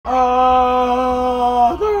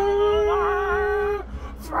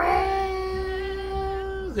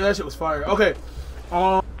that shit was fire. Okay.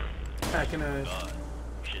 Hacking ass.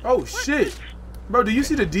 Oh shit. Bro, do you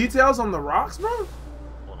see the details on the rocks, bro? Hold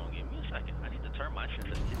on, give me a second. I need to turn my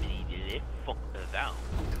sensitivity down.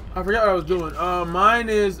 I forgot what I was doing. Mine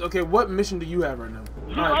is okay. What mission do you have right now?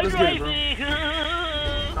 All right, let's get it, bro.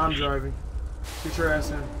 I'm driving. Get your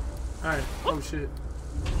ass in. All right. Oh shit.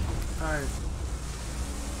 All right.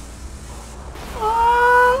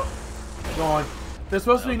 Go on. There's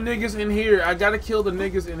supposed to be niggas in here. I gotta kill the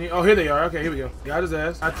niggas in here. Oh, here they are. Okay, here we go. Got his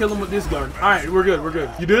ass. I kill him with this gun. All right, we're good. We're good.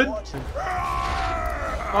 You did?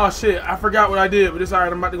 Oh shit! I forgot what I did, but it's alright.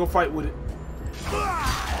 I'm about to go fight with it.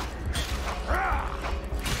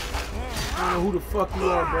 I don't know who the fuck you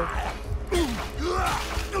are, bro.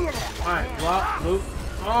 Alright, block, loop.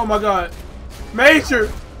 Oh my god. Major!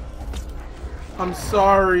 I'm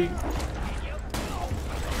sorry.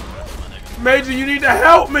 Major, you need to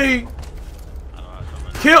help me!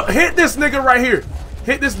 Hit this nigga right here.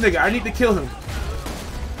 Hit this nigga. I need to kill him.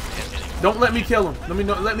 Don't let me kill him.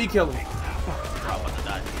 Let me kill him.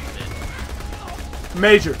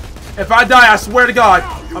 Major, if I die, I swear to God.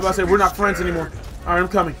 I'm about to say we're not friends anymore. All right, I'm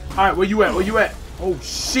coming. All right, where you at? Where you at? Oh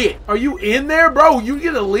shit, are you in there, bro? You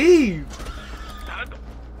get to leave.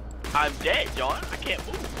 I'm dead, John. I can't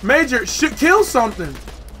move. Major, should kill something.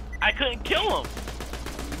 I couldn't kill him.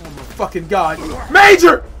 Oh my fucking God,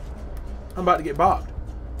 Major! I'm about to get bobbed.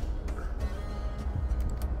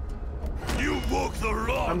 You woke the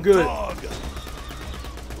wrong I'm good. dog.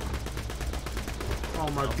 Oh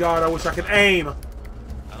my God, I wish I could aim.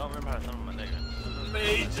 I don't remember how to summon my nigga.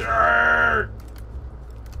 Major!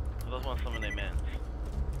 I just want to summon their man.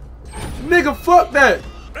 Nigga, fuck that.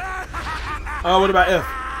 What about F?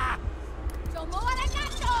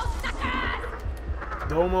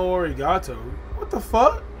 Domo arigato. What the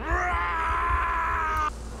fuck?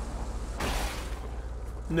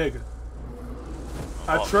 Nigga.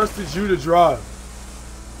 I trusted you to drive.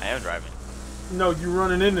 I am driving. No, you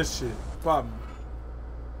running in this shit. Problem.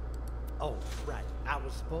 Oh, right. I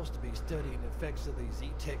was supposed to be studying the effects of these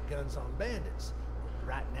E-Tech guns on bandits.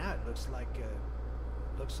 Right now, it looks like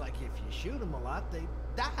if you shoot them a lot, they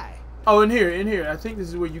die. Oh, in here. I think this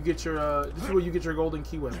is where you get your golden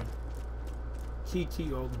key weapon. Key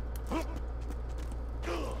golden.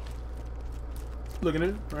 Look at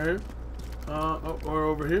it right here. Or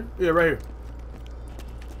over here. Yeah, right here.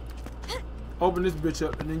 Open this bitch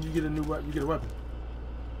up, and then you get a new weapon. You get a weapon.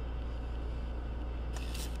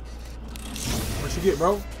 What you get,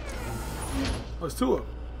 bro? Oh, it's two of them.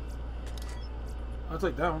 I'll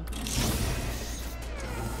take that one.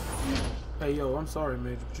 Hey, yo, I'm sorry,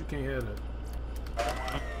 Major, but you can't have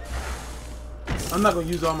that. I'm not gonna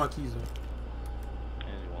use all my keys, though. I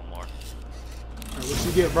need one more. Alright, what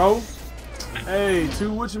you get, bro? Hey,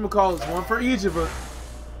 two whatchamacallits, one for each of us.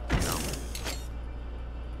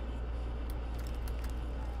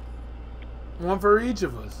 One for each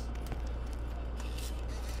of us.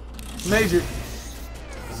 Major.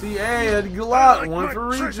 See, hey, I'd go out. One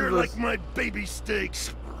for each of us. Like my baby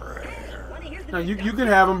steaks. Now, you can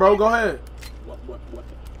have them, bro. Go ahead.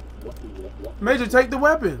 Major, take the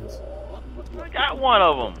weapons. I got one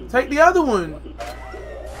of them. Take the other one.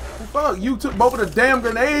 Fuck, you took both of the damn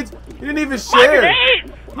grenades. You didn't even share.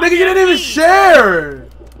 Nigga, you didn't even share.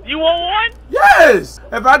 You want one? Yes.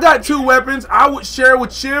 If I got two weapons, I would share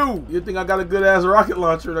with you. You think I got a good ass rocket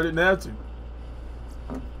launcher and I didn't have to?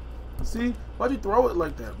 See? Why'd you throw it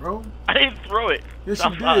like that, bro? I didn't throw it. Yes,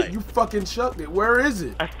 you did. You fucking chucked it. Where is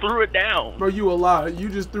it? I threw it down. Bro, you a lie. You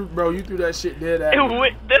just threw, bro, you threw that shit dead at me. It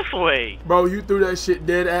went this way. Bro, you threw that shit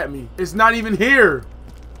dead at me. It's not even here.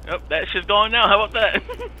 Yep, that shit's gone now. How about that?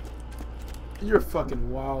 You're fucking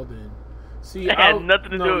wildin'. See, it had nothing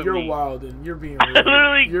to do with you're me. wildin'. You're being I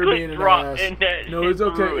literally you're being an ass. in that No, it's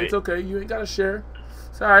okay. It's okay. You ain't gotta share.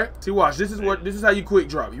 It's alright. See, watch. This is how you quick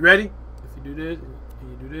drop. You ready? If you do this, and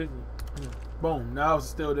you do this, boom. Now it's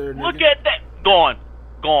still there, nigga. Look at that. Gone.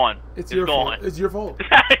 It's your gone. fault. It's your fault. It's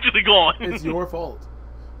actually gone. It's your fault.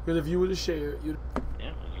 Because if you would have shared, you'd.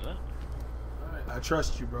 Yeah, what's that? Alright, I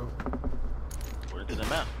trust you, bro. Where did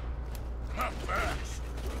them out?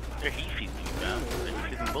 They're heat seeking now. They're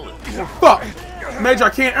heat seeking bullets. Oh, fuck! Major, I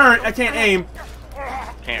can't aim.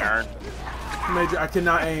 Can't earn. Major, I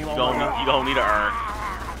cannot aim. You don't need to earn.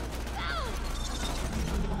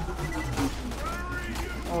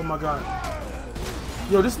 Oh my god.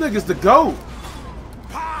 Yo, this nigga's the GOAT.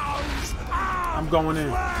 I'm going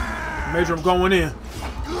in. Major, I'm going in.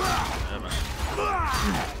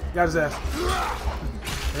 Got his ass.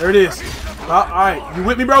 There it is. Alright, you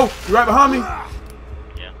with me, bro? You right behind me? Yeah.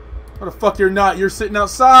 What the fuck you're not? You're sitting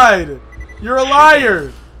outside. You're a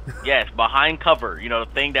liar. Yes, behind cover. You know,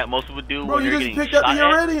 the thing that most people do Bro, when you you're just getting picked up the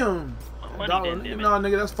shot at. iridium. Money Dollar. then, damn it. Nah,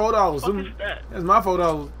 nigga, that's $4. What the fuck is that? That's my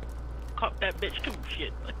 $4. Caught that bitch too.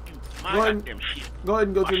 Shit. Like you. My Go ahead. goddamn shit. Go ahead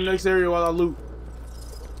and go to the next area while I loot.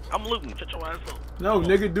 I'm looting. Shut your ass up. No,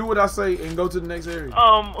 nigga, do what I say and go to the next area.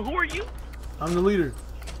 Who are you? I'm the leader.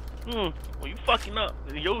 Well, you fucking up.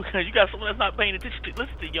 You got someone that's not paying attention to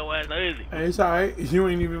listen to your ass, now is it? Hey, it's alright. You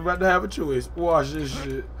ain't even about to have a choice. Watch this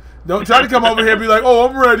shit. Don't try to come over here and be like, oh,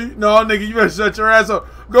 I'm ready. No, nigga, you better shut your ass up.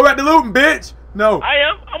 Go back to looting, bitch. No. I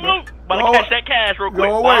am. I'm looting. About to catch that cash real quick.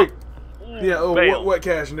 Go away. Ooh, Yeah, what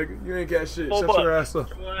cash, nigga? You ain't cash shit. Shut your ass up.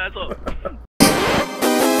 Shut your ass up.